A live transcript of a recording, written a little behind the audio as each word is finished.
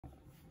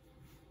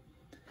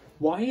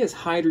Why is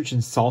hydrogen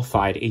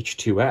sulfide,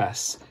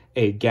 H2S,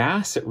 a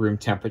gas at room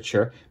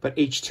temperature, but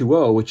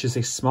H2O, which is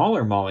a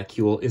smaller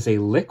molecule, is a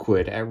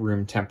liquid at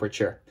room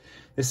temperature?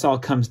 This all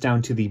comes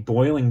down to the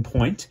boiling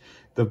point,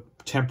 the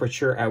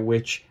temperature at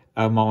which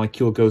a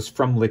molecule goes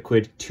from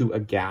liquid to a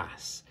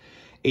gas.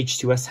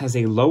 H2S has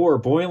a lower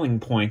boiling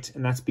point,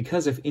 and that's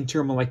because of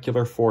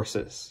intermolecular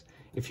forces.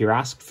 If you're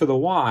asked for the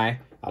why,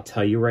 I'll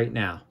tell you right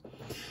now.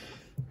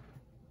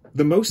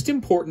 The most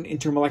important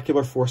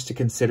intermolecular force to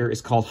consider is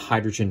called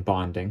hydrogen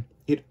bonding.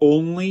 It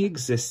only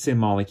exists in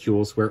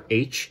molecules where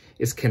H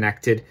is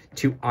connected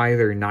to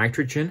either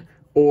nitrogen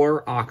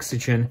or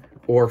oxygen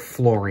or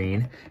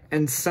fluorine,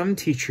 and some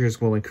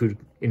teachers will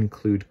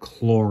include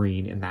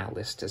chlorine in that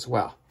list as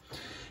well.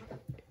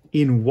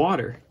 In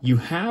water, you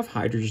have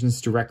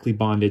hydrogens directly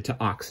bonded to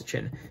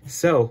oxygen,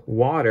 so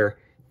water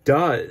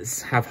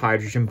does have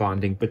hydrogen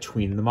bonding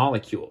between the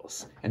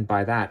molecules. And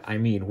by that, I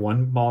mean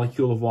one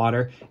molecule of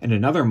water and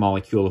another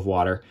molecule of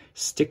water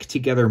stick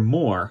together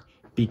more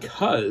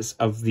because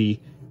of the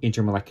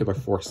intermolecular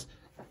force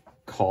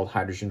called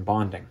hydrogen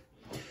bonding.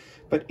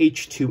 But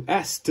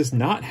H2S does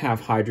not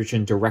have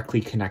hydrogen directly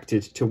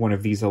connected to one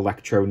of these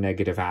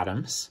electronegative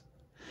atoms,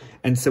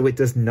 and so it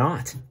does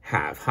not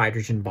have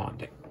hydrogen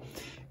bonding.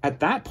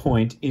 At that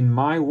point, in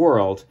my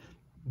world,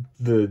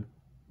 the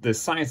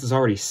science is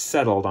already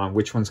settled on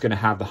which one's going to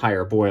have the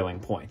higher boiling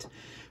point.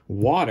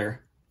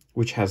 Water,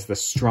 which has the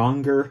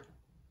stronger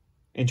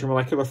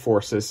intermolecular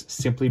forces,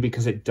 simply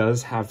because it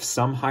does have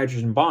some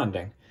hydrogen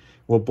bonding,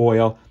 will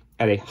boil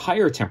at a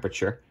higher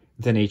temperature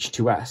than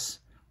H2S.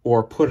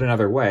 Or put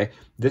another way,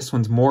 this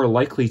one's more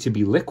likely to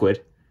be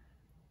liquid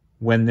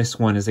when this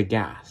one is a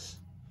gas.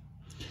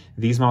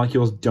 These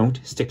molecules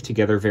don't stick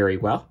together very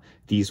well.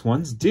 These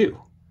ones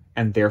do.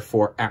 And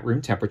therefore, at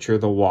room temperature,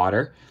 the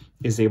water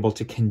is able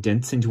to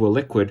condense into a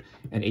liquid,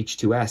 and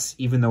H2S,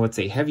 even though it's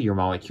a heavier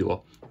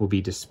molecule, will be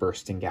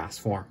dispersed in gas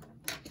form.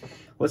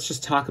 Let's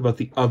just talk about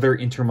the other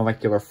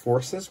intermolecular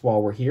forces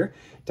while we're here.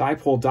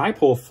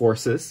 Dipole-dipole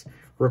forces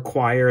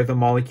require the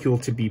molecule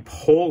to be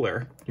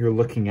polar. You're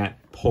looking at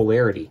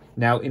polarity.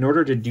 Now, in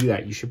order to do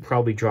that, you should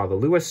probably draw the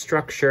Lewis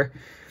structure.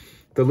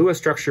 The Lewis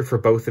structure for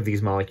both of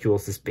these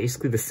molecules is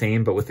basically the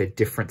same, but with a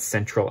different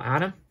central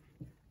atom.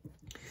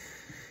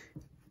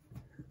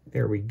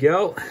 There we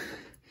go.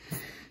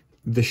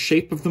 The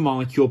shape of the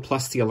molecule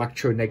plus the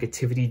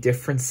electronegativity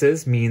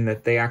differences mean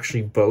that they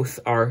actually both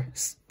are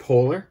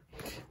polar.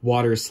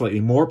 Water is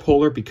slightly more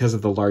polar because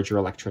of the larger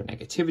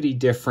electronegativity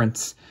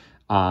difference,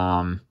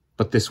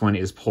 but this one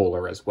is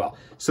polar as well.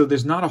 So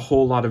there's not a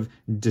whole lot of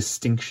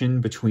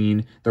distinction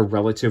between the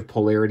relative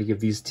polarity of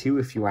these two,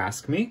 if you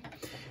ask me.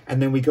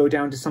 And then we go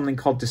down to something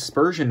called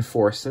dispersion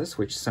forces,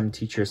 which some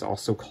teachers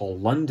also call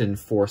London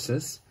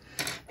forces.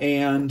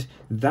 And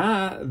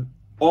that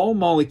all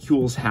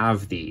molecules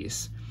have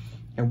these.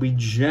 And we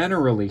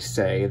generally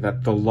say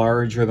that the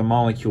larger the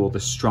molecule, the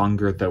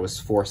stronger those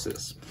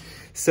forces.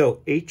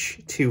 So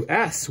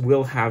H2S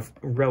will have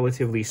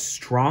relatively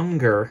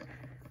stronger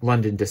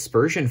London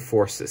dispersion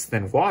forces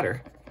than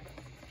water.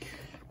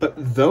 But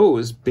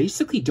those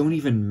basically don't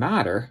even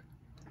matter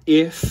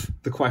if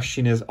the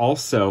question is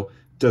also,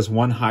 does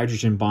one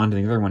hydrogen bond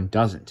and the other one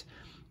doesn't?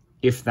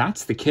 If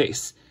that's the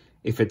case,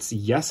 if it's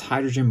yes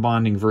hydrogen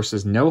bonding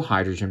versus no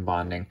hydrogen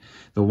bonding,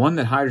 the one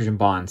that hydrogen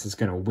bonds is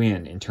going to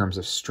win in terms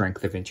of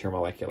strength of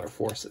intermolecular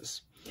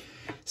forces.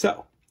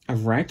 So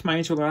I've ranked my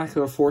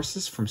intermolecular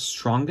forces from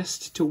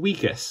strongest to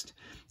weakest.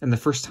 And the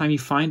first time you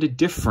find a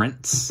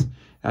difference,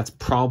 that's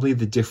probably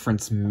the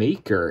difference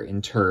maker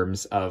in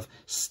terms of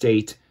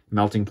state,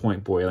 melting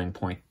point, boiling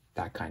point,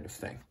 that kind of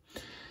thing.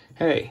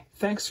 Hey,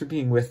 thanks for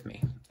being with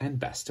me, and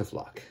best of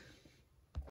luck.